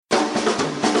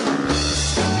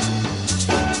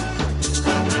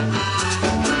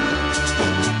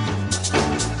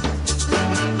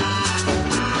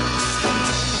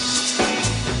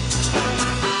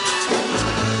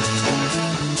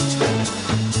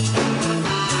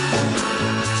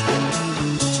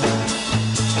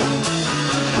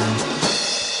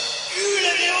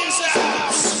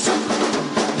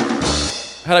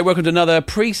Hello, welcome to another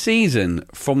pre-season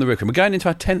from the Rookery. We're going into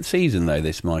our 10th season, though,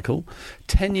 this, Michael.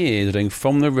 10 years of doing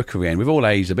From the Rookery, and we've all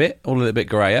aged a bit, all a little bit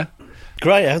greyer.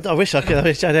 Greyer? I wish I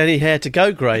had any hair to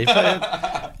go grey.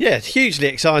 Yeah, it's hugely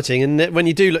exciting. And when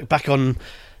you do look back on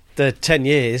the 10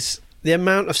 years, the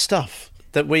amount of stuff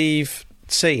that we've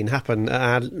seen happen at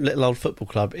our little old football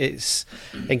club, it's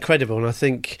incredible. And I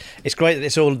think it's great that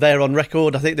it's all there on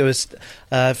record. I think there was,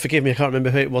 forgive me, I can't remember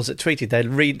who it was that tweeted,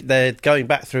 they're going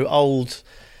back through old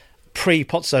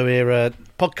pre-Pozzo era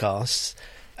podcasts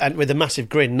and with a massive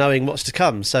grin, knowing what's to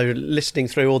come. So listening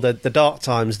through all the dark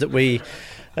times that we...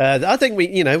 I think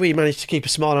we managed to keep a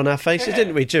smile on our faces,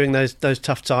 didn't we, during those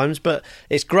tough times? But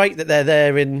it's great that they're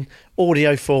there in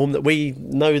audio form, that we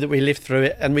know that we lived through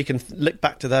it, and we can look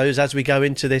back to those as we go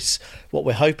into this, what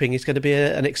we're hoping is going to be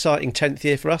an exciting 10th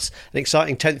year for us, an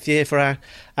exciting 10th year for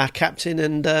our captain,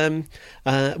 and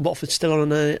Watford's still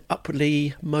on an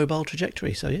upwardly mobile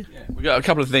trajectory. So, yeah. We've got a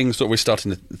couple of things that we're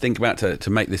starting to think about to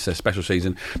make this a special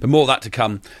season, but more of that to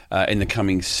come in the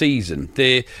coming season.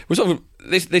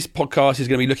 This podcast is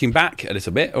going to be looking back a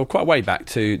little bit, or quite a way back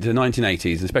to the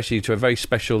 1980s, especially to a very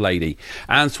special lady,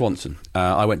 Anne Swanson.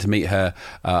 I went to meet her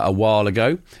a while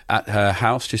ago at her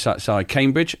house just outside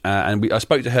Cambridge, and I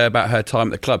spoke to her about her time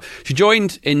at the club. She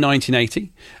joined in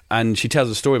 1980, and she tells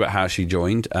a story about how she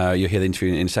joined. You'll hear the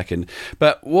interview in a second.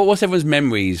 But what's everyone's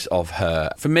memories of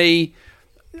her? For me,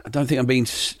 I don't think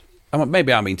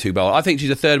maybe I'm being too bold. I think she's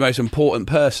the third most important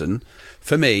person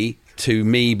for me to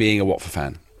me being a Watford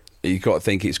fan. You've got to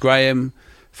think it's Graham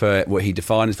for what he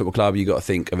defined as football club. You've got to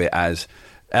think of it as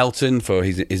Elton for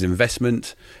his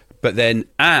investment. But then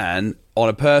Anne, on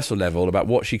a personal level, about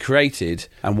what she created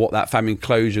and what that family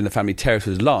enclosure and the family terrace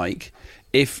was like,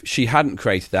 if she hadn't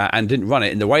created that and didn't run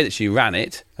it in the way that she ran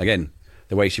it, again,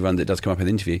 the way she runs it does come up in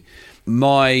the interview,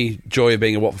 my joy of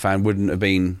being a Watford fan wouldn't have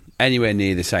been anywhere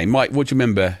near the same. Mike, what do you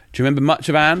remember? Do you remember much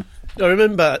of Anne? I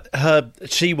remember her.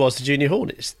 She was the Junior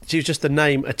Hornets. She was just the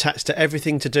name attached to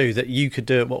everything to do that you could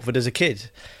do at Watford as a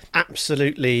kid.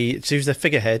 Absolutely, she was the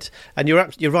figurehead. And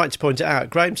you're right to point it out.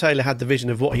 Graham Taylor had the vision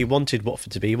of what he wanted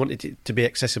Watford to be. He wanted it to be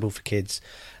accessible for kids.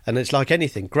 And it's like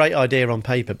anything, great idea on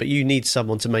paper, but you need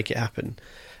someone to make it happen.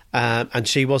 And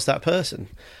she was that person.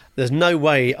 There's no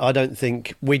way, I don't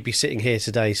think, we'd be sitting here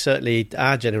today, certainly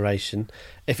our generation,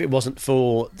 if it wasn't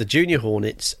for the Junior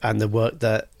Hornets and the work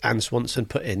that Anne Swanson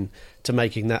put in to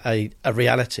making that a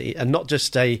reality, and not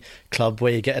just a club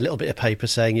where you get a little bit of paper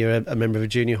saying you're a member of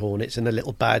Junior Hornets and a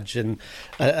little badge and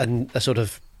a sort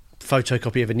of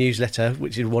photocopy of a newsletter,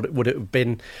 which is what it would have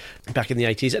been back in the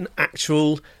 80s, an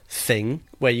actual thing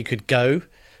where you could go.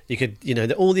 You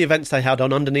could, all the events they had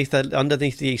on underneath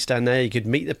the East Stand there, you could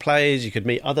meet the players, you could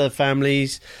meet other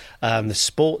families, the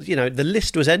sport, the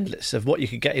list was endless of what you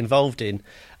could get involved in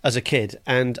as a kid.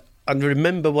 And I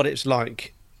remember what it's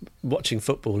like watching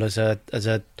football as a I was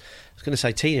going to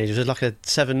say teenager, as like a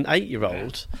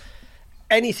 7-8-year-old.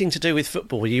 Anything to do with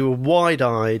football, you were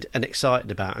wide-eyed and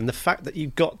excited about. And the fact that you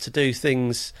got to do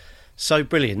things so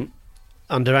brilliant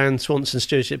under Anne Swanson's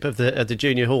stewardship of the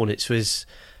Junior Hornets was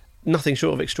nothing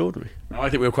short of extraordinary. I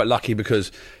think we were quite lucky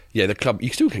because, the club, you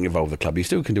still can involve the club, you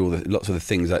still can do lots of the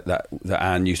things that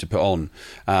Anne used to put on.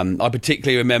 I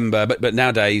particularly remember, but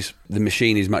nowadays the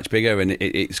machine is much bigger and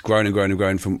it's grown and grown and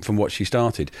grown from what she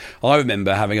started. I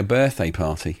remember having a birthday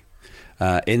party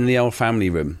in the old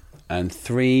family room and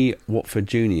 3 Watford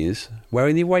juniors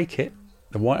wearing the away kit,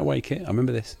 the white away kit. I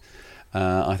remember this.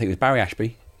 I think it was Barry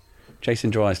Ashby,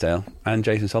 Jason Drysdale and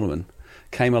Jason Solomon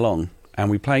came along. And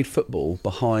we played football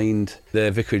behind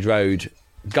the Vicarage Road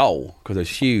goal because there's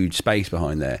huge space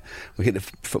behind there. We hit the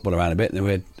football around a bit, and then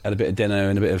we had a bit of dinner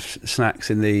and a bit of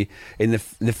snacks in the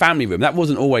family room. That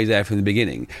wasn't always there from the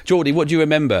beginning. Geordie, what do you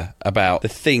remember about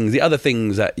the other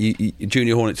things that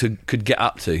Junior Hornets could get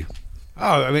up to?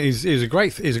 Oh, I mean, it was a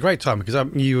great time because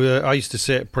I used to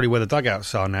sit probably where the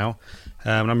dugouts are now,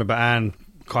 and I remember Anne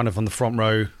kind of on the front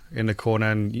row in the corner,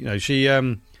 and she.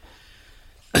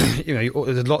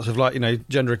 There's lots of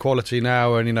gender equality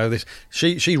now, and this.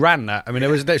 She ran that. I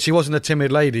mean, she wasn't a timid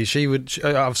lady.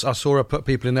 I saw her put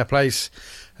people in their place,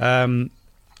 and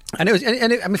it was.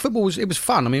 I mean, football was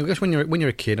fun. I mean, I guess when you're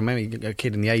a kid, and maybe a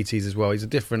kid in the 80s as well, it's a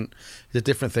different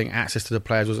thing. Access to the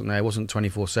players wasn't there. It wasn't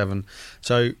 24/7.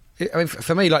 So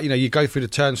for me, you go through the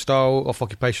turnstile off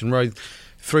Occupation Road,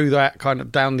 through that kind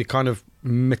of down the kind of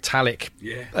metallic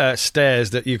stairs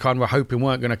that you kind of were hoping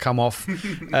weren't going to come off.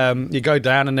 You go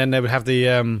down, and then they would have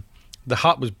the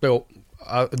hut was built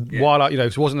while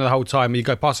it wasn't the whole time. You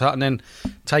go past the hut and then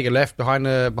take a left behind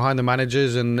the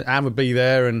managers, and Anne would be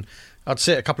there, and I'd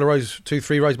sit a couple of rows,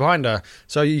 2-3 rows behind her,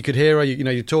 so you could hear her.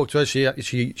 You talk to her.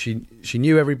 She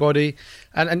knew everybody,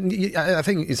 and I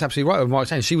think it's absolutely right what Mark's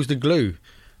saying. She was the glue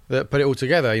that put it all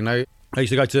together. You know, I used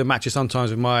to go to matches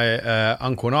sometimes with my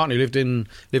uncle and aunt who lived in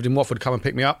Watford, come and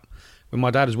pick me up when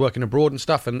my dad was working abroad and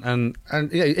stuff, and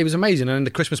yeah, it was amazing. And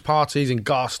the Christmas parties in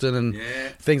Garston and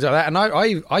things like that. And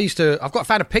I used to. I've got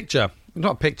found a picture,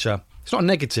 not a picture. It's not a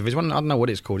negative. It's one. I don't know what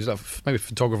it's called. It's like, maybe a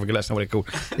photographer can let us know what it's called.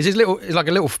 It's like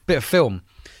a little bit of film,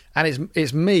 and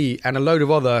it's me and a load of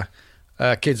other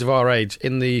kids of our age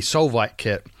in the Solvite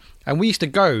kit, and we used to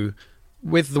go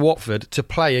with the Watford to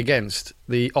play against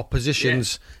the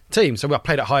opposition's team. So I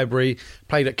played at Highbury,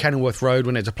 played at Kenilworth Road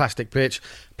when it's a plastic pitch,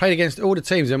 played against all the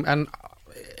teams, and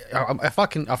if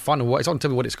I'll find a way, it's on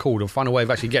tell me what it's called, or find a way of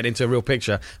actually getting into a real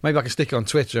picture. Maybe I can stick it on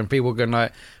Twitter and people can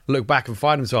like look back and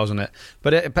find themselves on it.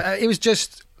 But it was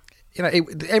just,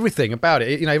 everything about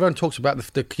it. Everyone talks about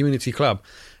the community club.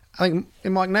 I think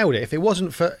Mike nailed it. If it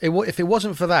wasn't for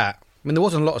that, I mean, there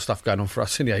wasn't a lot of stuff going on for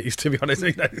us in the 80s, to be honest.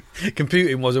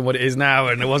 Computing wasn't what it is now,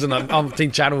 and there wasn't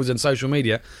umpteen channels and social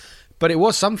media. But it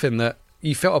was something that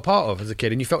you felt a part of as a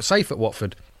kid, and you felt safe at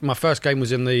Watford. My first game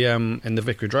was in the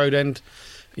Vicarage Road end.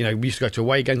 We used to go to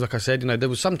away games, like I said. There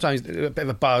was sometimes a bit of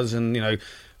a buzz, and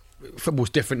football's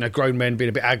different. Grown men being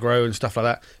a bit aggro and stuff like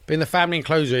that. But in the family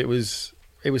enclosure, it was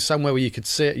somewhere where you could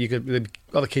sit. The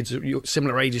other kids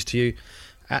similar ages to you,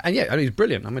 and yeah, it was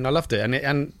brilliant. I mean, I loved it,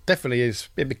 and definitely is.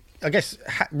 I guess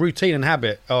routine and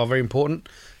habit are very important,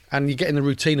 and you get in the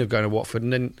routine of going to Watford,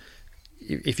 and then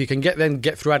if you can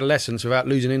get through adolescence without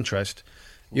losing interest,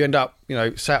 you end up,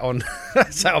 sat on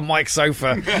Mike's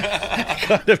sofa,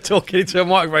 kind of talking into a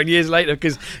microphone years later,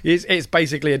 because it's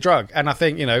basically a drug. And I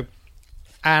think,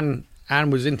 Anne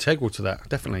was integral to that,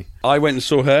 definitely. I went and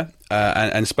saw her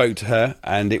and spoke to her,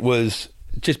 and it was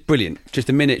just brilliant. Just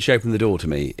the minute she opened the door to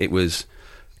me, it was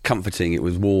comforting, it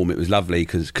was warm, it was lovely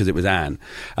because it was Anne.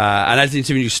 And as this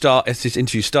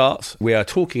interview starts, we are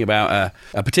talking about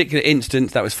a particular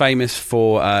instance that was famous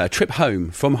for a trip home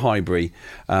from Highbury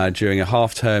during a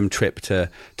half-term trip to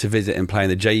visit and play in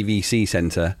the JVC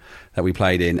Centre that we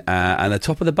played in, and the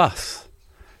top of the bus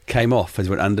came off as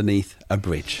we went underneath a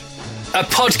bridge. A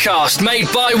podcast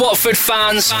made by Watford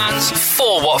fans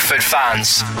for Watford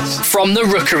fans from the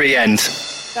Rookery end.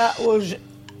 That was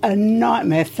a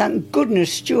nightmare. Thank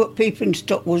goodness Stuart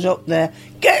Peepingstock was up there.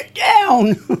 Get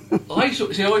down! I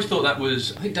always thought that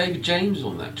was, I think David James was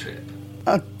on that trip.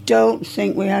 I don't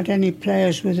think we had any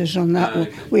players with us on that one.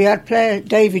 Okay. We had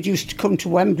David used to come to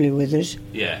Wembley with us.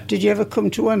 Yeah. Did you ever come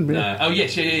to Wembley? No. Oh,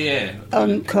 yes, yeah.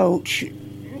 And coach,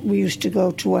 we used to go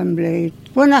to Wembley.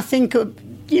 When I think of,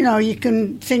 you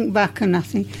can think back and I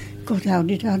think, God, how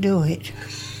did I do it?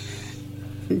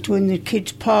 When the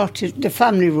kids parted, the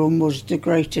family room was the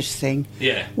greatest thing.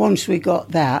 Yeah. Once we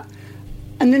got that,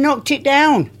 and they knocked it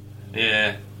down.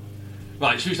 Yeah.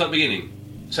 Right, should we start beginning?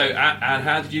 So, and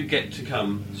how did you get to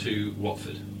come to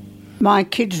Watford? My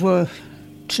kids were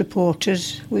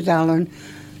supporters with Alan,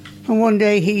 and one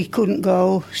day he couldn't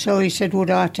go, so he said, would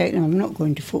I take them? I'm not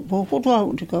going to football. What do I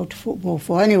want to go to football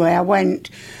for? Anyway, I went,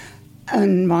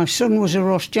 and my son was a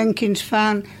Ross Jenkins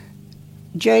fan.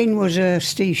 Jane was a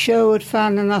Steve Sherwood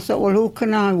fan, and I thought, well, who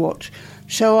can I watch?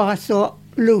 So I thought,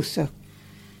 Luther.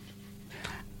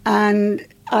 And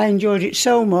I enjoyed it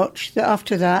so much that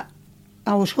after that,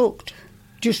 I was hooked.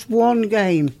 Just one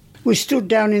game. We stood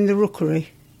down in the Rookery.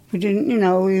 We didn't,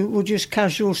 we were just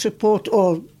casual support,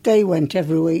 or they went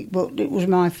every week, but it was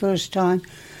my first time.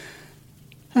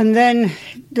 And then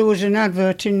there was an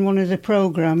advert in one of the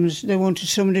programmes. They wanted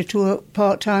somebody to work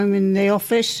part-time in the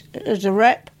office as a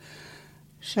rep.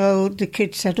 So the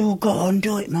kids said, oh, go on,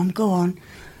 do it, Mum, go on.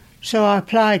 So I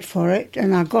applied for it,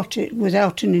 and I got it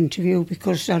without an interview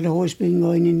because I'd always been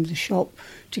going in the shop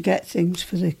to get things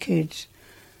for the kids.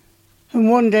 And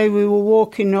one day we were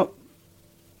walking up.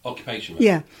 Occupation?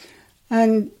 Yeah.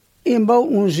 And Ian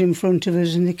Bolton was in front of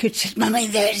us, and the kid said, Mummy,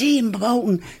 there's Ian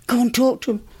Bolton. Go and talk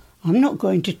to him. I'm not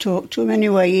going to talk to him.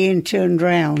 Anyway, Ian turned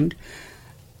round,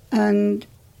 and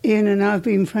Ian and I have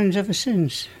been friends ever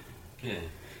since. Yeah.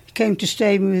 He came to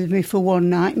stay with me for one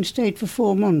night and stayed for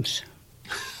 4 months.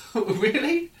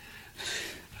 Really?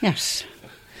 Yes.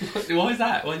 Why is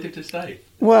that? Why did he to stay?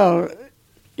 Well,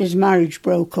 his marriage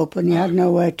broke up and he had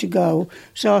nowhere to go.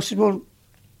 So I said, well,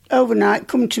 overnight,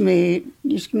 come to me.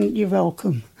 You're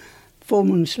welcome. 4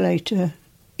 months later,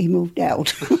 he moved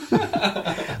out.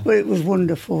 But it was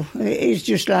wonderful. He's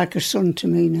just like a son to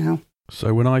me now.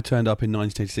 So when I turned up in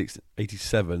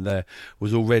 1986-87, there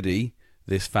was already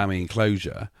this family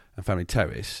enclosure and family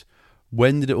terrace.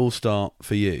 When did it all start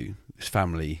for you, this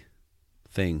family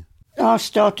thing? I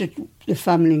started the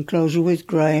family enclosure with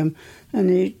Graham, and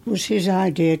it was his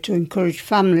idea to encourage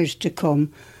families to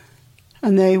come,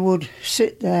 and they would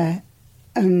sit there,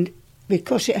 and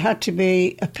because it had to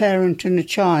be a parent and a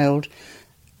child,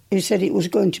 he said it was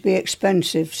going to be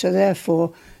expensive, so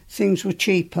therefore things were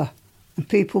cheaper. And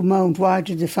people moaned, why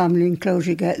did the family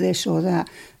enclosure get this or that?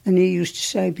 And he used to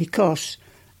say, because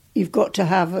you've got to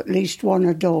have at least one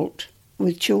adult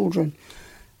with children.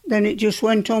 Then it just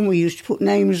went on. We used to put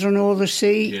names on all the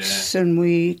seats, and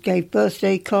we gave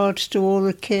birthday cards to all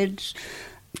the kids,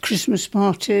 Christmas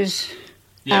parties,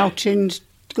 outings,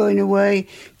 going away,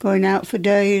 going out for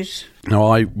days. Now,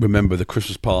 I remember the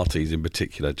Christmas parties in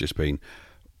particular just being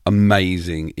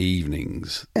amazing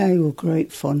evenings. They were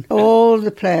great fun. All the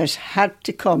players had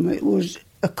to come. It was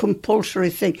a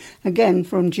compulsory thing, again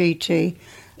from GT,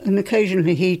 and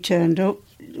occasionally he turned up.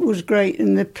 It was great,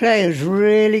 and the players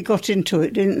really got into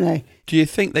it, didn't they? Do you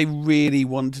think they really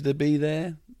wanted to be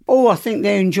there? Oh, I think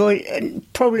they enjoyed it.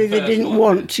 And probably they didn't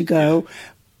want to go,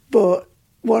 but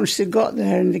once they got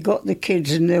there and they got the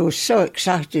kids and they were so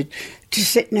excited to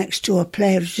sit next to a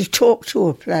player, to talk to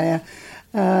a player.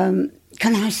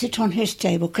 Can I sit on his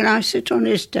table? Can I sit on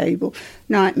his table?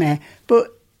 Nightmare. But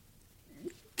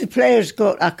the players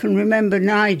I can remember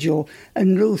Nigel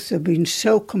and Luther being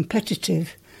so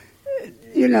competitive.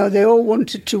 You know, they all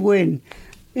wanted to win.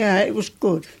 Yeah, it was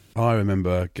good. I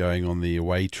remember going on the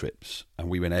away trips, and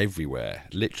we went everywhere,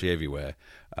 literally everywhere,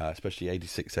 especially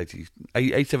 86,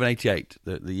 87, 88,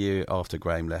 the year after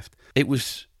Graham left. It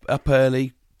was up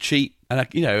early, cheap, and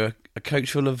a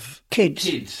coach full of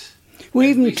kids. We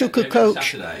even took a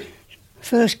coach.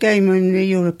 First game in the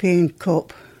European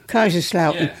Cup,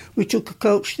 Kaiserslautern. Yeah. We took a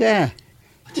coach there.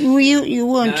 You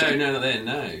weren't? No, not then.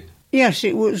 No. Yes,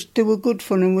 it was. They were good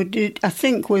fun, and we did. I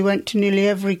think we went to nearly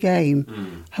every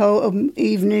game.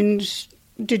 Evenings.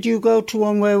 Did you go to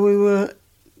one where we were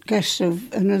guests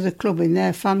of another club in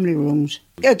their family rooms?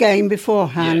 A game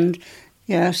beforehand. Yeah.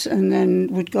 Yes, and then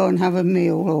we'd go and have a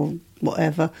meal or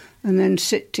whatever, and then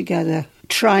sit together,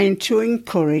 trying to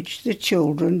encourage the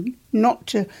children not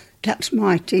to, that's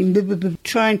my team,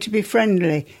 trying to be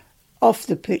friendly off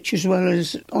the pitch as well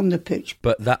as on the pitch.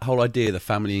 But that whole idea, the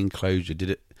family enclosure, did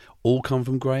it all come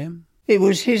from Graham? It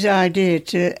was his idea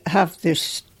to have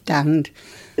this stand,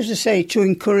 as I say, to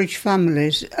encourage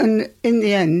families. And in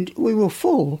the end, we were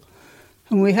full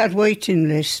and we had waiting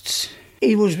lists.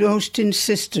 He was most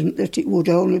insistent that it would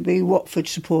only be Watford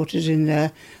supporters in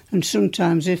there. And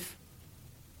sometimes if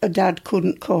a dad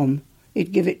couldn't come,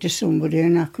 he'd give it to somebody.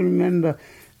 And I can remember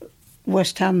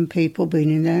West Ham people being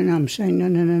in there, and I'm saying,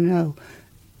 no,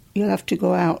 you'll have to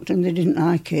go out. And they didn't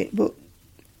like it. But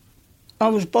I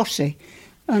was bossy.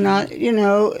 And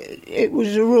it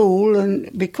was a rule.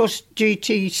 And because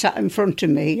GT sat in front of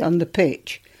me on the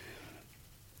pitch,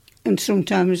 and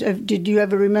sometimes, did you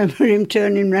ever remember him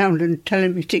turning round and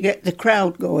telling me to get the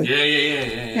crowd going?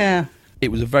 Yeah.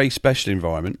 It was a very special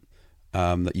environment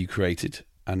that you created,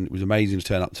 and it was amazing to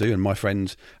turn up to. And my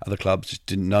friends at the clubs just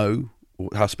didn't know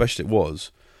how special it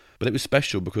was. But it was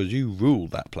special because you ruled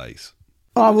that place.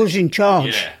 I was in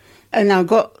charge. Yeah. And I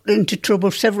got into trouble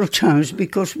several times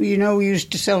because, we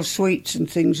used to sell sweets and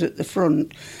things at the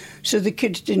front. So the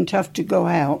kids didn't have to go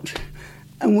out.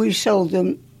 And we sold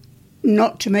them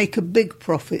not to make a big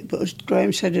profit, but as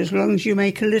Graham said, as long as you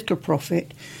make a little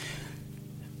profit.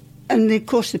 And of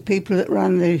course the people that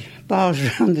ran the bars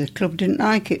around the club didn't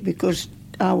like it because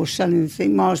I was selling the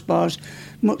thing, Mars bars,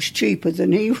 much cheaper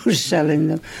than he was selling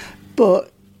them.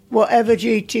 But whatever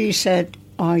GT said,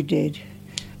 I did.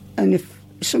 And if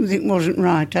something wasn't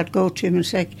right, I'd go to him and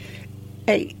say,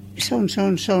 hey, so-and-so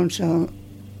and so-and-so,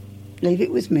 leave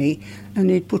it with me,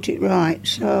 and he'd put it right.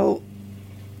 So,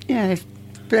 yeah, if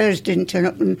players didn't turn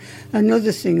up. And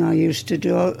another thing I used to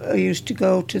do, I used to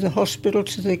go to the hospital,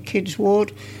 to the kids'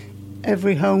 ward,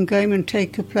 every home game and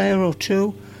take a player or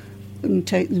two and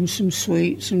take them some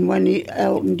sweets. And when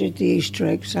Elton did the Easter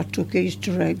eggs, I took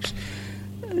Easter eggs.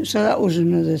 So that was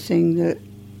another thing that,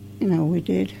 we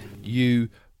did. You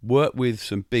worked with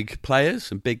some big players,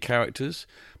 some big characters,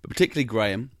 but particularly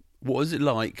Graham. What was it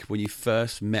like when you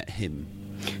first met him?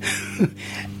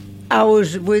 I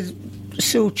was with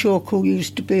Sue Chalk, who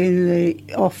used to be in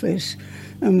the office,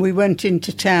 and we went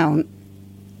into town,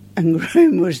 and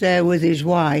Graham was there with his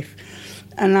wife,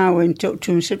 and I went up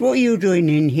to him and said, what are you doing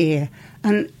in here?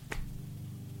 And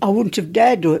I wouldn't have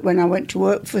dared do it when I went to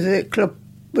work for the club,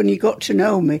 when he got to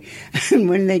know me. And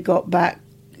when they got back,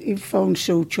 he phoned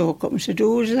Sue Chalk up and said,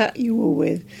 who was that you were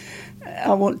with?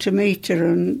 I want to meet her.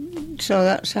 And so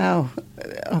that's how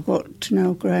I got to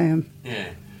know Graham. Yeah.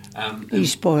 He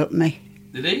spoilt me.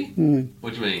 Did he? Mm.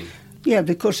 What do you mean? Yeah,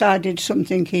 because I did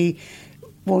something he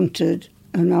wanted,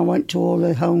 and I went to all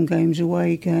the home games,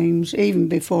 away games, even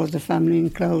before the family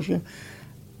enclosure.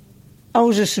 I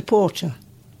was a supporter,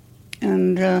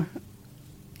 and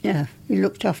yeah, he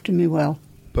looked after me well.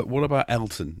 But what about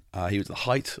Elton? He was at the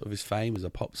height of his fame as a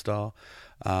pop star.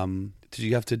 Did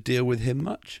you have to deal with him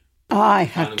much? I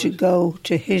had to go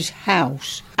to his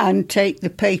house and take the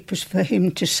papers for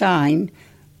him to sign,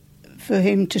 for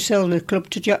him to sell the club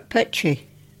to Jack Petchey.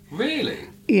 Really?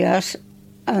 Yes,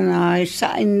 and I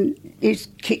sat in his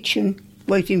kitchen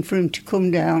waiting for him to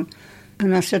come down,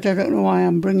 and I said, I don't know why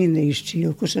I'm bringing these to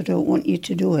you, because I don't want you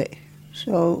to do it.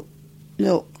 So,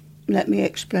 look, let me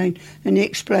explain. And he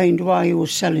explained why he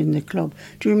was selling the club.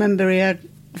 Do you remember he had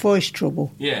voice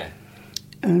trouble? Yeah.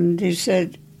 And he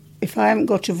said, if I haven't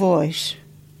got a voice,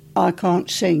 I can't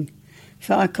sing.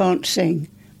 If I can't sing,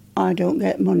 I don't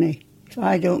get money. If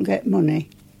I don't get money,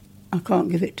 I can't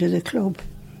give it to the club.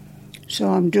 So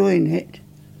I'm doing it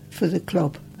for the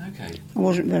club. Okay. I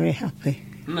wasn't very happy.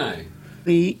 No.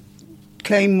 He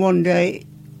came one day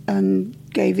and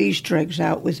gave Easter eggs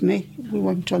out with me. We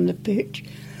went on the pitch.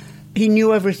 He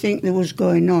knew everything that was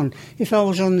going on. If I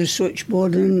was on the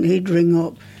switchboard and he'd ring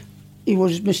up, he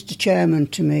was Mr. Chairman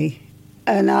to me.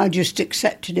 And I just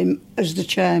accepted him as the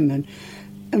chairman.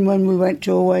 And when we went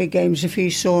to away games, if he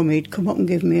saw me, he'd come up and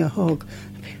give me a hug.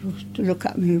 People used to look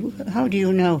at me, how do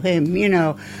you know him, you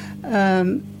know?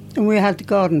 And we had the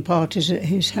garden parties at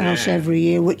his house every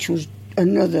year, which was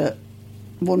another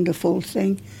wonderful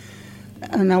thing.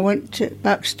 And I went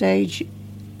backstage,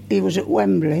 he was at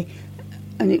Wembley,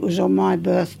 and it was on my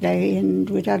birthday, and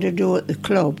we'd had a do at the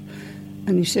club.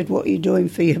 And he said, what are you doing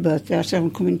for your birthday? I said,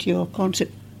 I'm coming to your concert.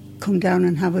 Come down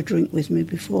and have a drink with me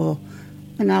before.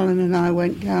 And Alan and I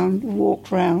went down, walked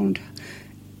round.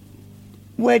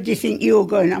 Where do you think you're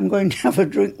going? I'm going to have a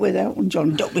drink with Elton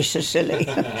John. Don't be so silly.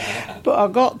 But I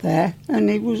got there, and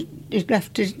he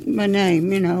left my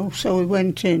name, you know, so we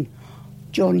went in.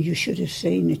 John, you should have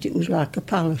seen it. It was like a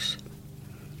palace.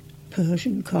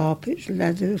 Persian carpets,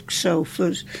 leather,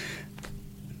 sofas.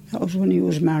 That was when he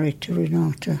was married to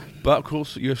Renata. But of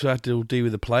course, you also had to deal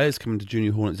with the players coming to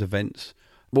Junior Hornets events.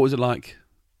 What was it like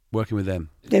working with them?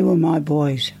 They were my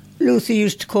boys. Luther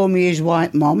used to call me his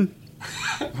white mum.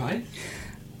 Right.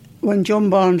 When John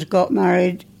Barnes got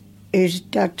married, his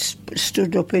dad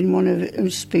stood up in one of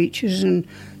his speeches and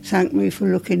thanked me for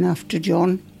looking after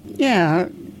John. Yeah,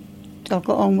 I got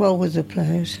on well with the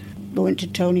players. I went to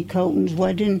Tony Colton's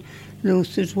wedding,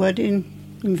 Luther's wedding,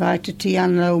 invited to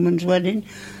Jan Lohmann's wedding,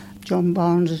 John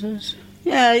Barnes's.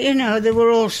 Yeah, you know, they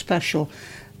were all special.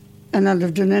 And I'd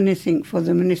have done anything for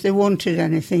them. And if they wanted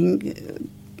anything,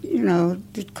 you know,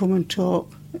 they'd come and talk.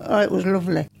 Oh, it was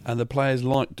lovely. And the players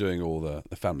liked doing all the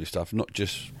family stuff, not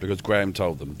just because Graham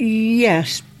told them?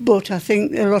 Yes, but I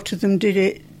think a lot of them did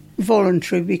it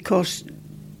voluntary because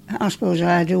I suppose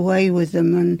I had a way with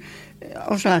them. And I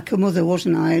was like a mother,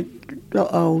 wasn't I? A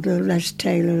lot older. Les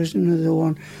Taylor is another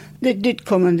one. They did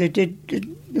come and they did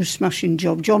a smashing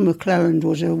job. John McClelland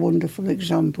was a wonderful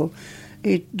example.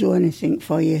 He'd do anything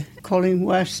for you. Colin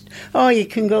West. Oh, you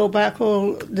can go back.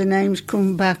 All the names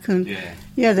come back, and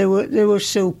yeah, they were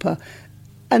super,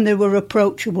 and they were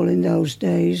approachable in those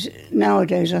days.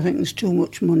 Nowadays, I think there's too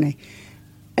much money,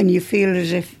 and you feel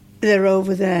as if they're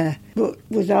over there. But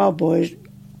with our boys,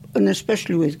 and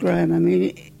especially with Graham, I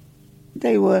mean,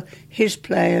 they were his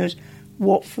players.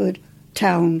 Watford,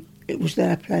 Town, it was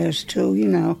their players too. You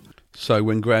know. So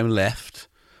when Graham left,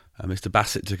 Mr.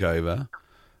 Bassett took over.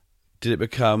 Did it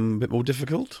become a bit more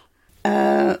difficult?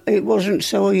 It wasn't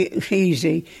so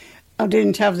easy. I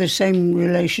didn't have the same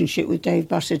relationship with Dave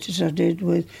Bassett as I did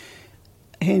with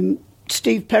him.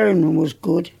 Steve Perryman was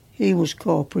good. He was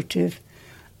cooperative.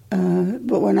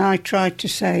 But when I tried to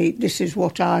say, this is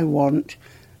what I want,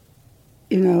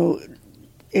 you know,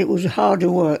 it was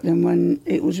harder work than when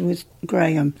it was with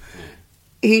Graham.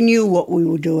 He knew what we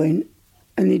were doing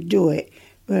and he'd do it,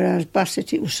 whereas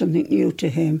Bassett, it was something new to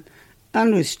him.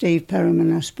 And with Steve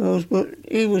Perryman, I suppose, but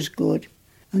he was good.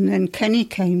 And then Kenny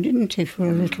came, didn't he, for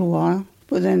a little while?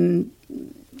 But then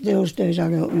those days I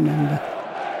don't remember.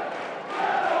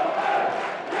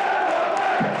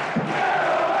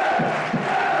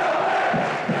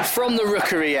 From the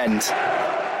Rookery End.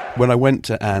 When I went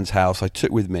to Anne's house, I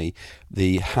took with me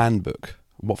the handbook,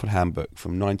 Watford handbook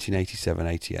from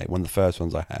 1987-88, one of the first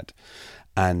ones I had.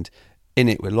 And in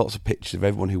it were lots of pictures of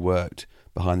everyone who worked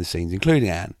behind the scenes, including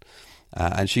Anne.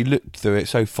 And she looked through it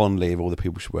so fondly of all the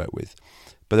people she worked with.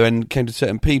 But then it came to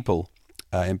certain people,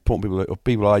 important people, or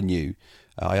people I knew,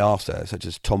 I asked her, such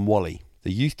as Tom Wally,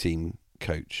 the youth team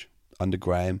coach under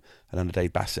Graham and under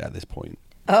Dave Bassett at this point.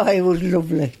 Oh, he was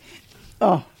lovely.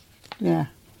 Oh, Yeah.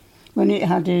 When it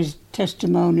had his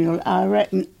testimonial, I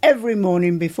reckon every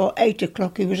morning before 8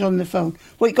 o'clock he was on the phone.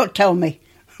 What you got to tell me?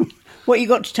 What you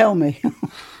got to tell me?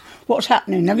 What's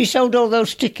happening? Have you sold all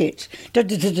those tickets? Da,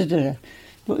 da, da, da, da.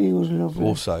 But he was lovely.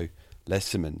 Also, Les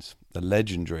Simmons, the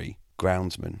legendary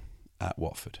groundsman at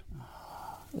Watford.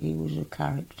 He was a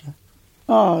character.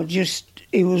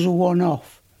 He was a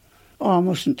one-off. I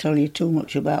mustn't tell you too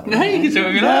much about that. No, you can say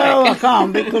what you No, like. I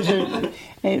can't, because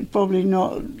it probably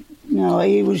not. No,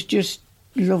 he was just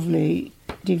lovely,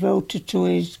 devoted to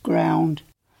his ground.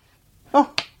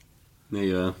 Oh, There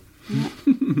you are.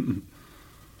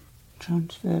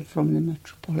 transferred from the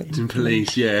Metropolitan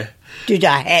Police, yeah. Did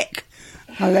I heck?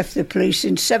 I left the police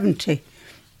in 70.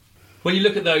 When you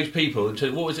look at those people,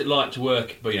 and what was it like to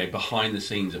work, behind the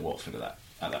scenes at Watford at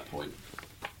that point?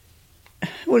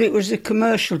 Well, it was the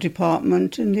commercial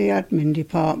department and the admin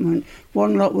department.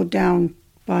 One lot were down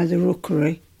by the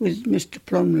Rookery with Mr.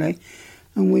 Plumley,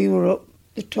 and we were up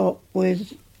the top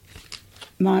with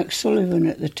Mike Sullivan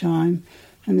at the time,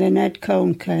 and then Ed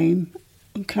Cohn came,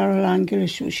 and Caroline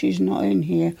Gillis, but she's not in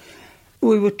here.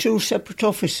 We were two separate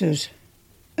officers,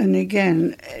 and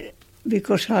again,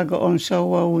 because I got on so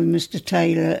well with Mr.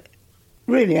 Taylor,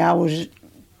 really I was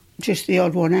just the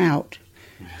odd one out.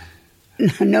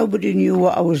 Nobody knew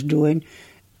what I was doing.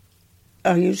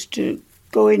 I used to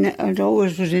go in, I'd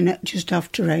always was in at just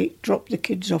after 8, drop the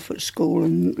kids off at school,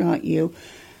 and like you,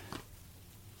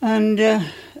 and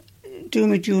do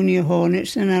my junior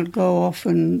Hornets, then I'd go off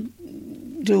and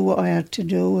do what I had to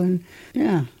do, and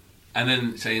yeah. And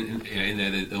then, say, in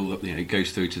there, it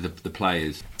goes through to the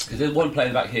players. Because there's one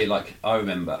player back here, like, I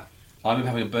remember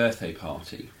having a birthday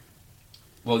party.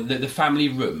 Well, the family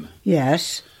room.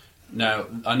 Yes. Now,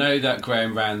 I know that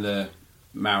Graham ran the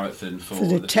marathon for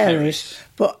the terrace,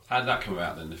 but how did that come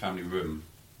about then, the family room?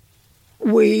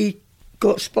 we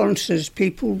got sponsors.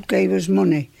 People gave us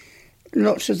money.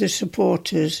 Lots of the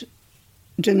supporters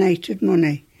donated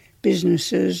money.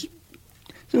 Businesses.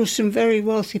 There were some very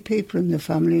wealthy people in the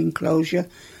family enclosure.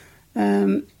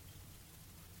 And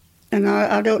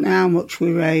I don't know how much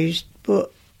we raised,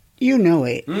 but you know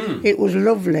it. It was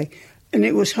lovely. And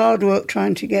it was hard work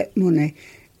trying to get money.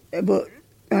 But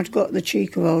I'd got the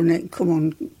cheek of old Nick, come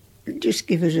on, just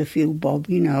give us a few bob,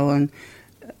 And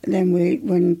then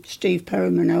when Steve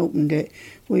Perryman opened it,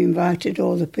 we invited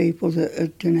all the people that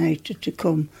had donated to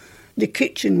come. The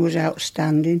kitchen was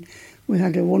outstanding. We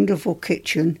had a wonderful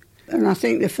kitchen. And I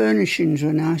think the furnishings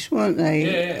were nice, weren't they?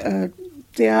 Yeah.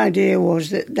 The idea was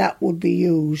that would be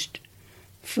used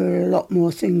for a lot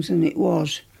more things than it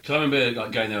was. So I remember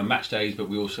going there on match days, but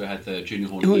we also had the junior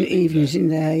Hornet Evenings in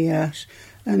there, yes.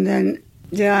 And then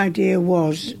the idea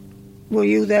was, were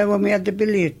you there when we had the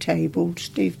billiard table,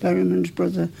 Steve Perryman's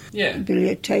brother? Yeah.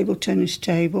 Billiard table, tennis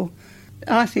table.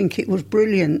 I think it was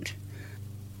brilliant.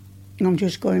 I'm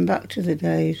just going back to the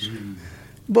days.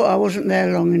 But I wasn't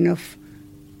there long enough.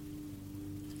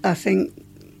 I think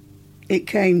it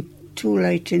came too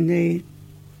late in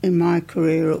my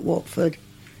career at Watford.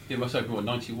 It must have been,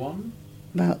 91?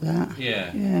 About that.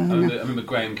 Yeah. Yeah, I remember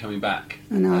Graham coming back.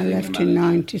 And I left in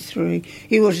 93.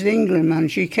 He was the England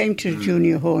manager. He came to the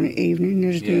Junior Hornet evening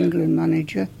as the England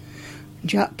manager.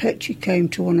 Jack Petchey came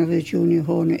to one of the Junior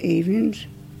Hornet evenings,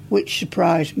 which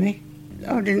surprised me.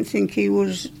 I didn't think he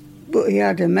was... But he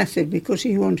had a method because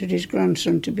he wanted his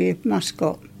grandson to be a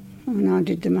mascot. And I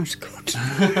did the mascot.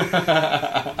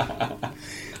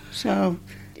 So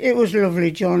it was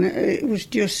lovely, John. It was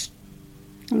just...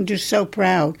 I'm just so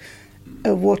proud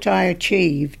of what I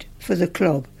achieved for the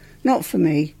club. Not for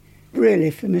me, really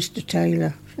for Mr.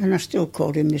 Taylor. And I still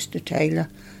called him Mr. Taylor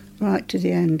right to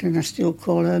the end, and I still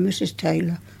call her Mrs.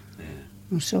 Taylor.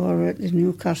 Yeah. I saw her at the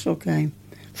Newcastle game.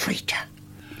 Frida.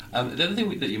 The other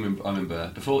thing that I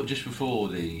remember, just before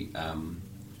the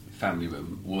family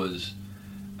room, was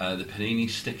the Panini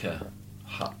sticker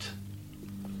hut.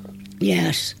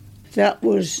 Yes, that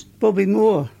was Bobby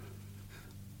Moore,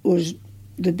 was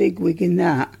the bigwig in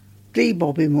that. The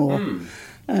Bobby Moore.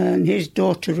 And his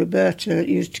daughter Roberta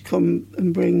used to come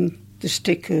and bring the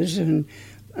stickers, and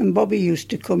Bobby used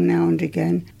to come now and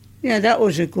again. Yeah, that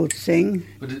was a good thing.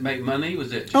 But did it make money?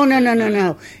 Was it? Oh,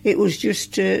 no. It was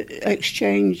just to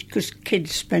exchange, because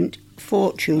kids spent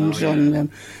fortunes on them,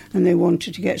 and they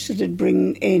wanted to get, so they'd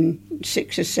bring in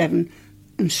 6 or 7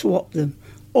 and swap them,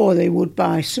 or they would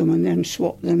buy some and then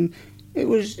swap them. It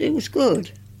was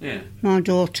good. Yeah. My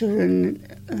daughter and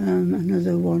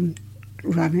another one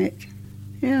ran it.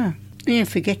 Yeah. You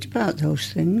forget about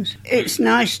those things. It's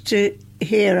nice to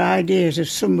hear ideas of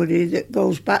somebody that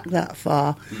goes back that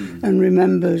far and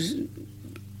remembers.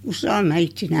 So I'm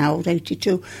 80 now,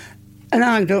 82. And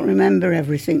I don't remember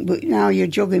everything, but now you're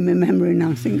jogging my memory and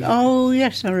I think, oh,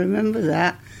 yes, I remember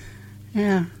that.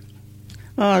 Yeah.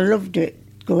 Oh, I loved it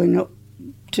going up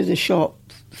to the shop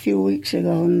a few weeks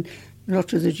ago, and a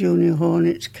lot of the Junior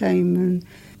Hornets came, and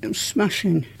it was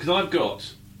smashing. Because I've got,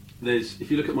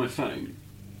 if you look at my phone,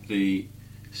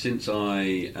 since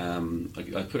I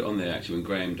put it on there actually when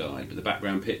Graham died, but the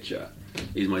background picture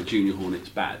is my Junior Hornets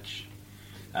badge.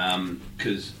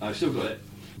 Because I've still got it.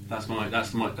 That's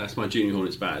my Junior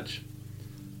Hornets badge.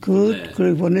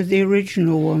 Good, one of the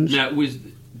original ones. Now,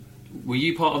 were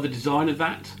you part of the design of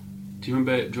that? Do you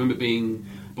remember being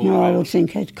born? No, I would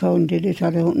think Ed Cohn did it. I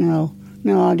don't know.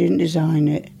 No, I didn't design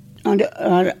it. And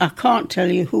I can't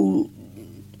tell you who.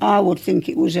 I would think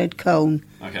it was Ed Cohn.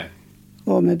 Okay.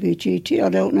 Or maybe GT. I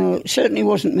don't know. It certainly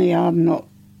wasn't me. I'm not.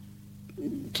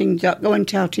 Things that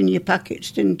went out in your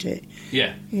packets, didn't it?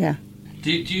 Yeah. Yeah.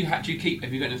 Do you keep?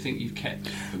 Have you got anything you've kept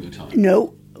from your time?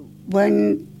 No.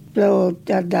 When Blow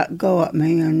had that go at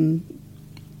me, and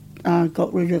I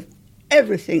got rid of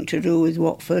everything to do with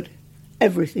Watford.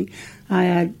 Everything. I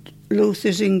had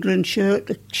Luther's England shirt,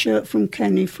 a shirt from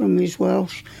Kenny from his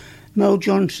Welsh, Mo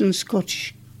Johnson's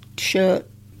Scottish shirt,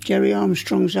 Jerry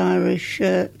Armstrong's Irish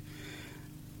shirt.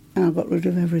 And I got rid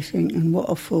of everything, and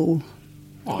what a fool.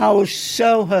 Oh. I was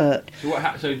so hurt. So what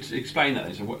happened? So to explain that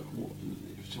then, so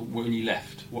when you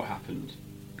left, what happened?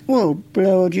 Well,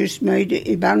 Blow just made it,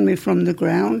 he banned me from the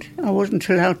ground. I wasn't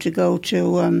allowed to go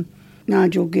to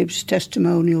Nigel Gibbs'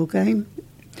 testimonial game.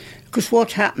 Because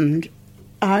what happened,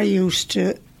 I used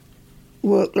to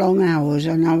work long hours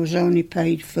and I was only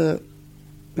paid for,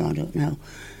 I don't know,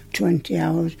 20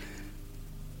 hours.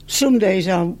 Some days,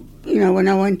 when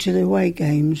I went to the away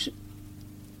games,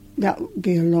 that would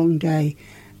be a long day.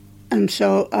 And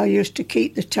so I used to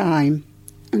keep the time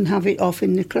and have it off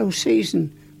in the close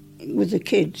season with the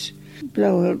kids.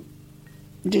 Blower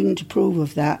didn't approve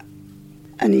of that,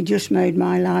 and he just made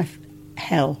my life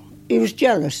hell. He was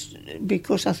jealous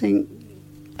because I think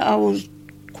I was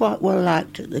quite well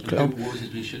liked at the club. What was his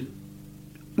position?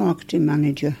 Marketing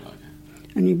manager. Okay.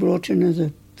 And he brought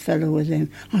another fellow with him.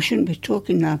 I shouldn't be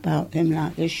talking about him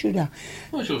like this, should I?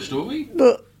 What's your story?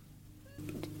 But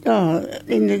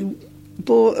in the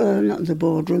not the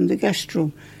boardroom, the guest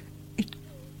room, he'd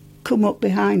come up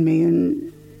behind me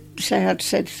and say I'd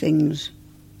said things.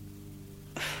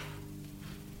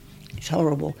 It's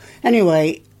horrible.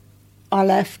 Anyway, I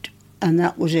left, and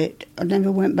that was it. I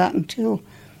never went back until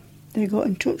they got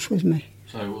in touch with me.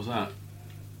 So what was that?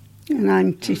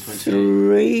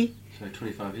 93. So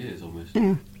 25 years almost.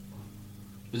 Yeah.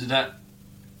 Was it that?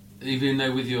 Even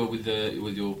though with your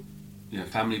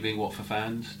family being Watford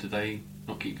fans, did they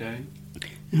not keep going?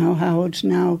 Now Howard's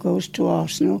now goes to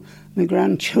Arsenal. My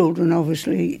grandchildren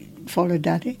obviously follow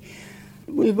Daddy.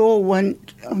 We've all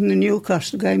went on the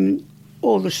Newcastle game.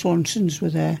 All the Swansons were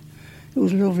there. It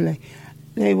was lovely.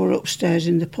 They were upstairs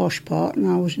in the posh part, and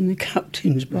I was in the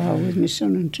captain's bar with my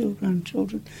son and two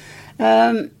grandchildren.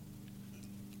 No,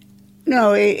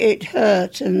 it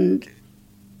hurt, and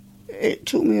it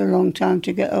took me a long time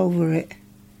to get over it.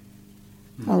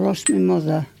 I lost my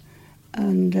mother,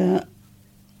 and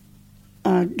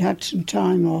I had some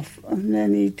time off, and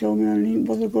then he told me I didn't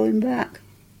bother going back.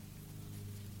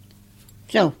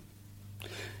 So,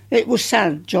 it was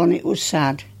sad, John, it was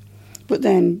sad. But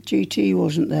then GT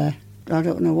wasn't there. I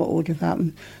don't know what would have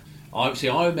happened.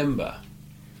 I remember,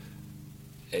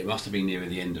 it must have been near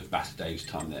the end of Bassett Dave's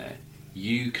time there,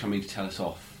 you coming to tell us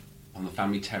off on the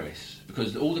family terrace,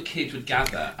 because all the kids would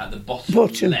gather at the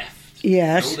bottom left.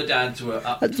 Yes. All the dads were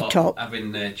up at the top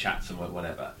having their chats and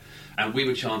whatever. And we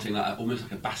were chanting almost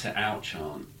like a Bassett out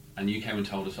chant, and you came and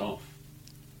told us off.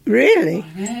 Really?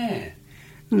 Oh, yeah.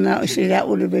 And that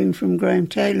would have been from Graham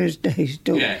Taylor's days,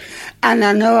 too. Yeah. And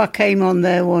I know I came on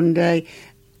there one day,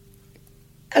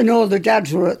 and all the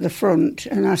dads were at the front,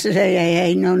 and I said,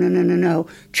 hey, no.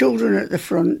 Children at the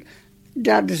front,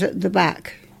 dads at the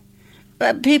back.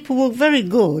 But people were very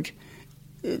good.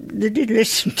 They did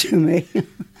listen to me.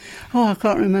 I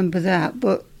can't remember that,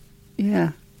 but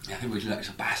yeah. I think we was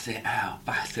like, Bassett out.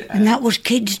 And that was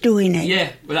kids doing it.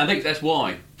 Yeah, well, I think that's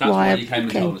why. That's why you came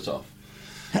and told us off.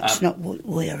 That's not what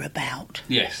we're about.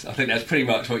 Yes, I think that's pretty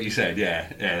much what you said.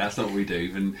 Yeah, that's not what we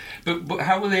do. But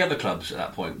how were the other clubs at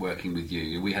that point working with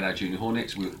you? We had our Junior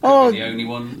Hornets. We were the only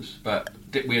ones, but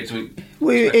we had something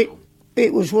special.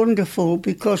 It was wonderful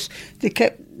because they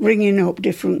kept ringing up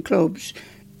different clubs.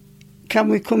 Can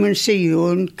we come and see you,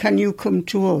 and can you come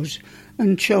to us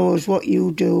and show us what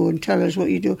you do and tell us what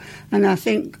you do? And I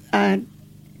think I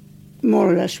more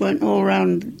or less went all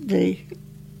around the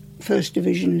First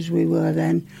Division as we were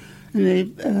then, and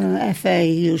the FA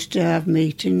used to have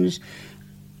meetings,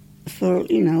 for,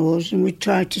 us, and we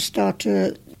tried to start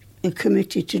a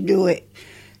committee to do it,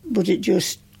 but it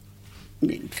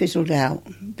fizzled out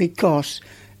because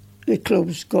the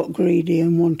clubs got greedy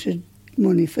and wanted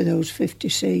money for those 50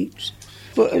 seats.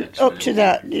 But up to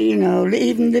that,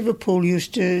 even Liverpool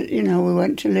used to, we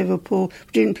went to Liverpool.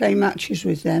 We didn't play matches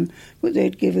with them, but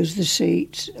they'd give us the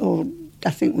seats, or I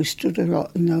think we stood a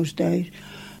lot in those days.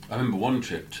 I remember one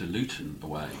trip to Luton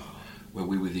away, where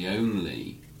we were the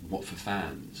only Watford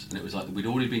fans, and it was like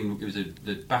it was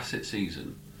the Bassett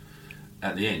season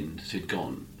at the end, so he'd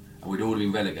gone, and we'd already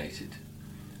been relegated,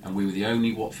 and we were the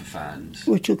only Watford fans.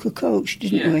 We took a coach,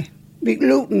 didn't we? But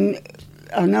Luton,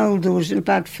 I know there was a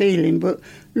bad feeling, but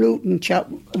Luton chap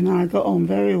and I got on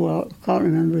very well. I can't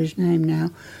remember his name now.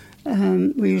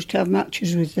 We used to have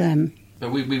matches with them.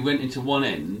 But we went into one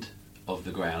end of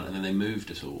the ground, and then they moved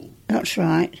us all. That's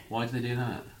right. Why did they do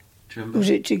that? Do you remember? Was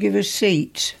it to give us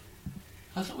seats?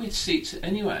 I thought we had seats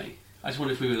anyway. I just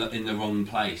wondered if we were in the wrong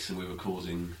place and we were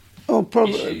causing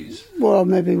issues. Well,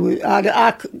 maybe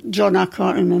John, I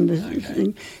can't remember.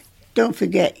 Okay. Don't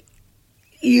forget,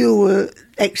 you were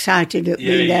excited at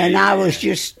being there, and I was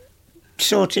just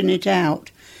sorting it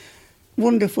out.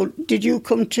 Wonderful. Did you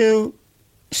come to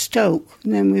Stoke,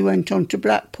 and then we went on to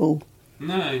Blackpool?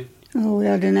 No. Oh, we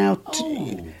had an out.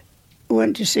 Oh. We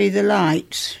went to see the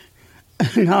lights,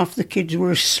 and half the kids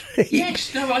were asleep.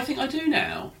 Yes, no, I think I do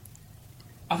now.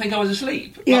 I think I was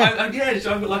asleep. Yeah. Yes,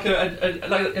 I've got like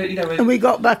And we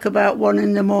got back about 1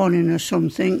 a.m. or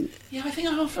something. Yeah,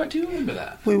 I do remember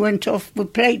that. We went off, we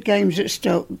played games at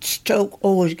Stoke. Stoke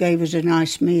always gave us a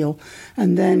nice meal.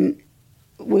 And then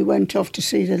we went off to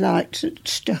see the lights at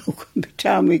Stoke. By the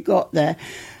time we got there,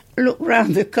 looked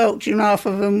round the coach and half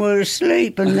of them were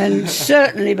asleep. And then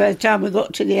certainly by the time we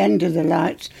got to the end of the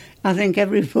lights, I think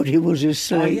everybody was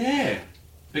asleep. Oh, yeah.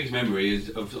 Biggest memory is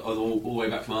of all the way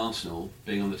back from Arsenal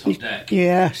being on the top deck.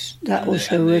 Yes, that was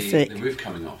horrific. And the roof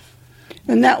coming off.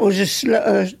 And that was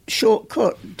a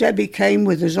shortcut. Debbie came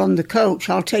with us on the coach.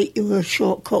 I'll take you a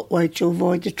shortcut way to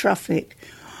avoid the traffic.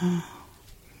 And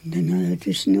then I heard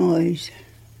this noise.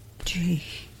 Gee.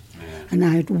 Yeah. And I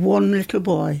had one little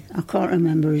boy. I can't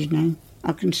remember his name.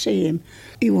 I can see him.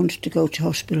 He wanted to go to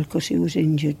hospital because he was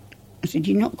injured. I said,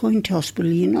 "You're not going to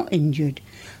hospital, you're not injured."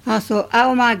 I thought,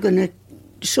 how am I going to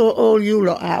sort all you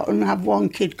lot out and have one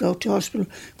kid go to hospital?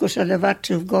 Because I'd have had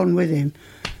to have gone with him.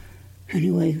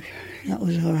 Anyway, that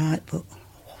was all right, but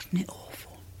wasn't it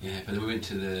awful? Yeah, but then we went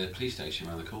to the police station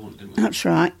around the corner, didn't we? That's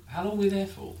right. How long were we there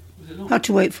for? Was it long? I had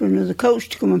to wait for another coach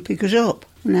to come and pick us up.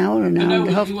 An hour and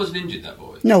a half. He wasn't injured, that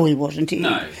boy? No, he wasn't.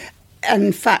 No. And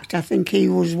in fact, I think he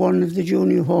was one of the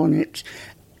Junior Hornets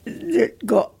that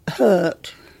got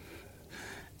hurt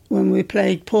when we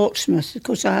played Portsmouth,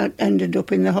 because I ended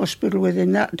up in the hospital with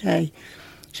him that day.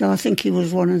 So I think he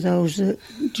was one of those that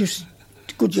just,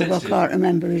 good job I can't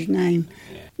remember his name.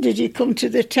 Yeah. Did you come to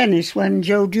the tennis when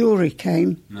Joe Dury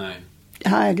came? No.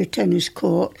 I had a tennis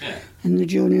court, and the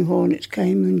Junior Hornets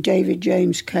came, and David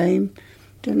James came.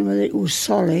 Don't know whether it was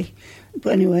Solly,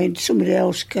 but anyway, somebody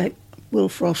else came, Will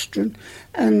Frostron,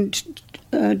 and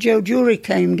Joe Dury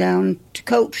came down to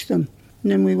coach them.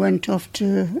 And then we went off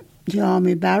to the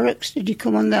Army Barracks. Did you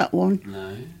come on that one?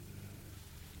 No.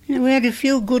 Yeah, we had a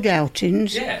few good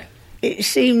outings. Yeah. It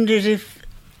seemed as if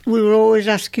we were always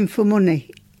asking for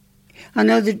money. I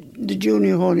know the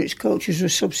Junior Hornets coaches were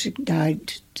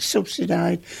subsidised,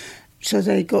 so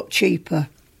they got cheaper.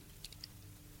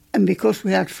 And because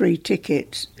we had free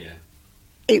tickets,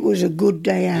 it was a good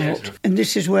day out. Yeah, and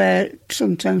this is where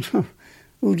sometimes,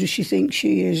 who does she think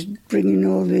she is, bringing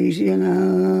all these,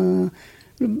 a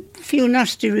few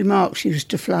nasty remarks used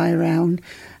to fly around,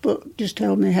 but just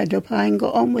held my head up high and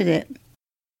got on with it.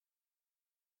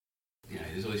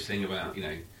 There's all this thing about,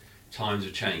 times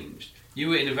have changed. You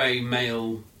were in a very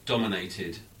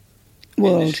male-dominated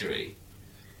industry.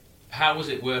 How was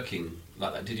it working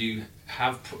like that? Did you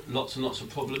have lots and lots of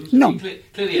problems? None.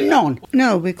 Clearly None.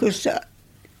 No, because,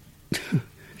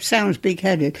 sounds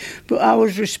big-headed, but I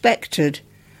was respected.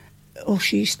 Oh,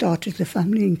 she started the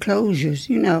family enclosures,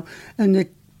 and the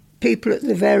people at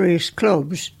the various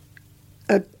clubs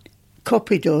had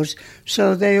copied us,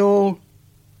 so they all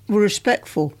were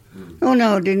respectful. Oh,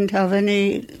 no, I didn't have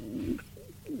any...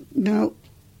 No,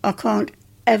 I can't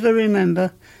ever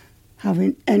remember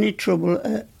having any trouble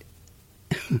at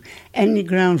any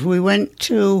grounds. We went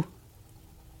to...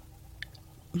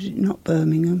 Was it not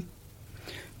Birmingham?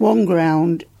 One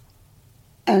ground,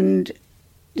 and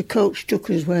the coach took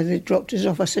us where they dropped us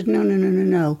off. I said,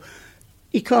 no.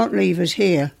 You can't leave us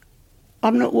here.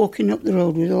 I'm not walking up the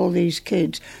road with all these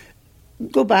kids.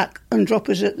 Go back and drop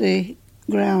us at the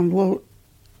ground. Well,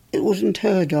 it wasn't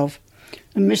heard of.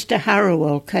 And Mr.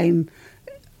 Harrowell came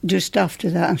just after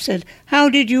that and said, "How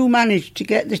did you manage to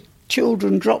get the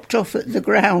children dropped off at the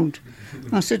ground?"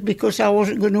 I said, "Because I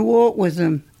wasn't going to walk with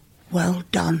them." "Well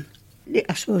done."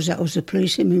 I suppose that was the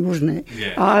police in me, wasn't it?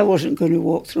 Yeah. I wasn't going to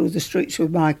walk through the streets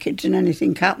with my kids and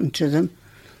anything happened to them.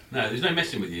 No, there's no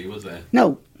messing with you, was there?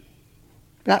 No.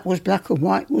 Black was black and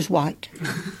white was white.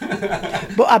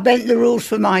 But I bent the rules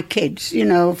for my kids, you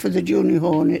know, for the Junior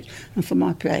Hornets and for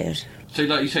my players. So,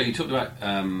 like you say, you talked about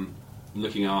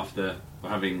looking after or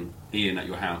having Ian at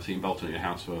your house, Ian Bolton at your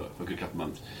house for a good couple of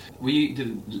months.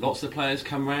 Did lots of the players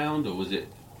come round, or was it?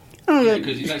 Oh,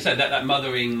 Because, like I said, that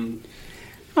mothering.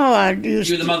 Oh, I used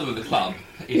You were the mother of the club.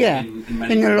 in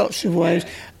many lots of ways.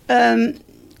 Yeah.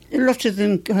 A lot of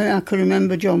them, I can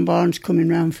remember John Barnes coming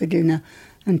round for dinner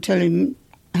and telling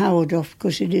Howard off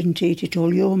because he didn't eat it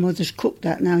all. "Your mother's cooked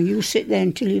that now. You sit there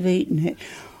until you've eaten it."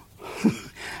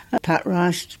 Pat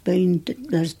Rice,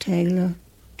 Les Taylor,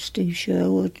 Steve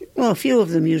Sherwood. Well, a few of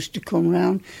them used to come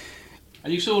round.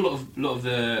 And you saw a lot of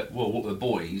the what the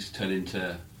boys turn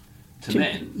into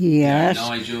men. Yes. You know,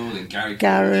 Nigel and Gary.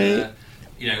 Gary.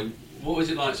 You know, what was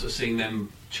it like sort of seeing them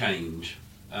change?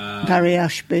 Barry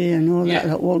Ashby and all that.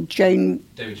 yeah. Well, Jane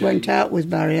David went Jane. out with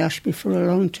Barry Ashby for a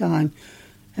long time,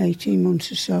 18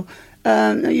 months or so.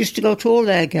 I used to go to all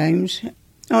their games.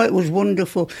 Oh, it was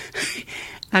wonderful.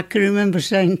 I can remember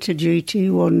saying to GT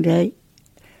one day,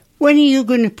 "When are you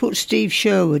going to put Steve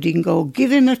Sherwood in goal? Give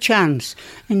him a chance.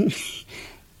 And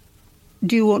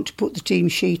do you want to put the team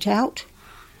sheet out?"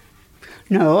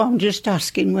 "No, I'm just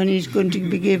asking when he's going to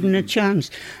be given a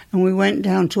chance." And we went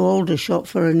down to Aldershot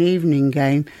for an evening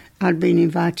game. I'd been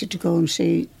invited to go and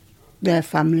see their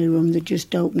family room. They'd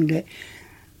just opened it.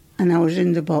 And I was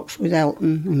in the box with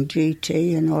Elton and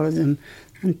GT and all of them.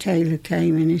 And Taylor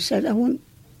came in and he said, I want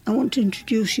to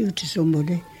introduce you to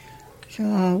somebody." So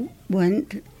I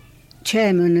went,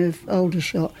 chairman of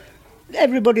Aldershot.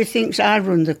 Everybody thinks I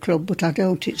run the club, but I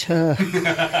don't, it's her.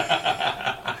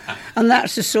 And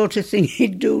that's the sort of thing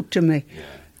he'd do to me.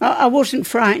 Yeah. I wasn't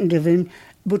frightened of him,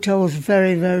 but I was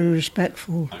very, very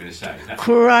respectful. I'm going to say that.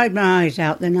 Cried my eyes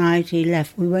out the night he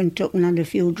left. We went up and had a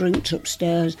few drinks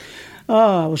upstairs.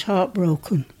 Oh, I was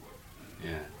heartbroken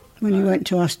Yeah. when he went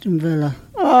to Aston Villa.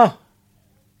 Oh,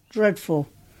 dreadful.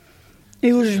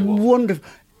 He was wonderful.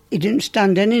 He didn't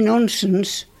stand any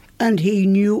nonsense and he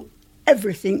knew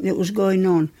everything that was going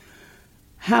on.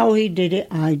 How he did it,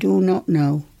 I do not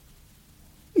know.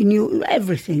 He knew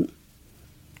everything.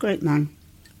 Great man.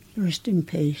 Rest in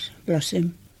peace. Bless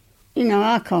him. You know,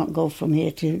 I can't go from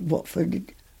here to Watford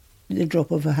at the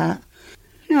drop of a hat.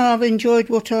 You know, I've enjoyed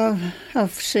what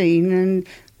I've seen and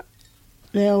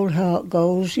the old heart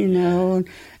goes, you know. And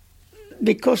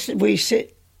because we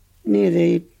sit near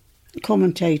the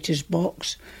commentator's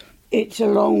box, it's a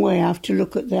long way. I have to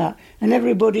look at that. And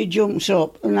everybody jumps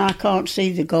up and I can't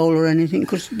see the goal or anything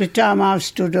because by the time I've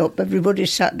stood up, everybody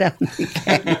sat down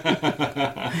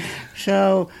again.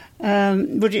 So,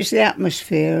 but it's the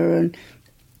atmosphere and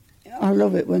I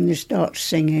love it when they start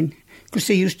singing because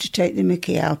they used to take the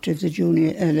mickey out of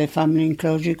the family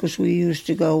enclosure because we used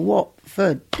to go,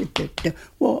 Watford,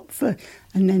 Watford,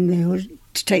 and then they would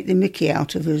take the mickey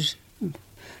out of us.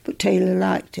 But Taylor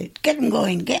liked it. Get 'em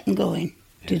going, get 'em going.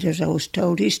 Did as I was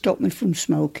told. He stopped me from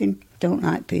smoking. Don't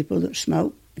like people that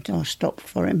smoke. So I stopped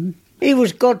for him. He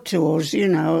was God to us, you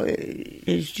know.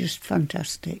 He's just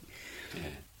fantastic. Yeah.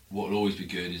 What will always be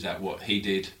good is that what he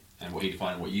did and what he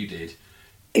defined what you did.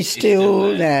 It's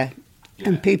still there. Yeah.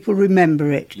 And people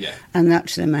remember it. Yeah. And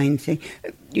that's the main thing.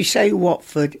 You say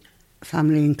Watford,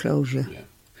 family enclosure. Yeah.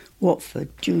 Watford,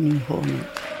 Junior Hornet.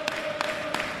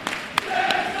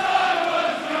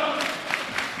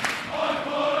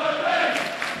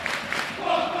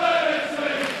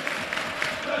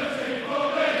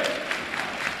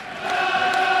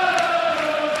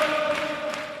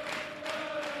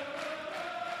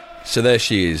 So there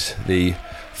she is, the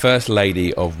First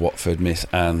Lady of Watford, Miss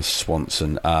Anne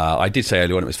Swanson. I did say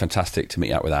earlier on it was fantastic to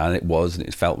meet up with Anne. It was, and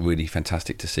it felt really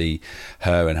fantastic to see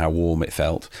her and how warm it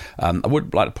felt. I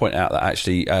would like to point out that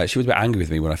actually she was a bit angry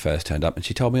with me when I first turned up, and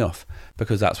she told me off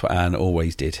because that's what Anne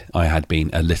always did. I had been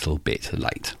a little bit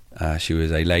late. She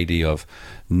was a lady of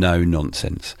no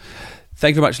nonsense.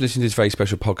 Thank you very much for listening to this very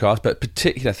special podcast, but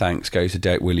particular thanks goes to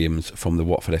Derek Williams from the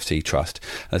Watford FC Trust.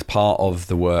 As part of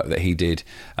the work that he did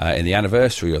in the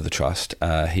anniversary of the Trust,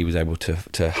 he was able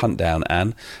to hunt down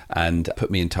Anne and put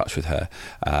me in touch with her,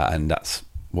 and that's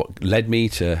what led me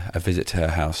to a visit to her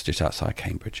house just outside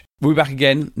Cambridge. We'll be back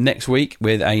again next week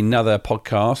with another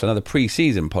podcast, another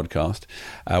pre-season podcast,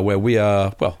 where we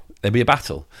are, well, there'll be a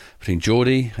battle between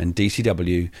Geordie and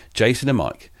DCW, Jason and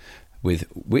Mike, with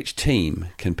which team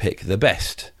can pick the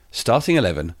best starting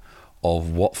 11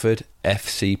 of Watford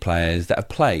FC players that have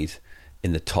played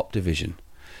in the top division.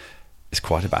 It's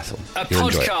quite a battle. A You'll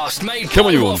enjoy it. podcast made Come by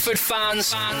on, you all. Watford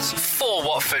fans for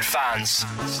Watford fans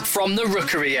from the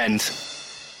Rookery End.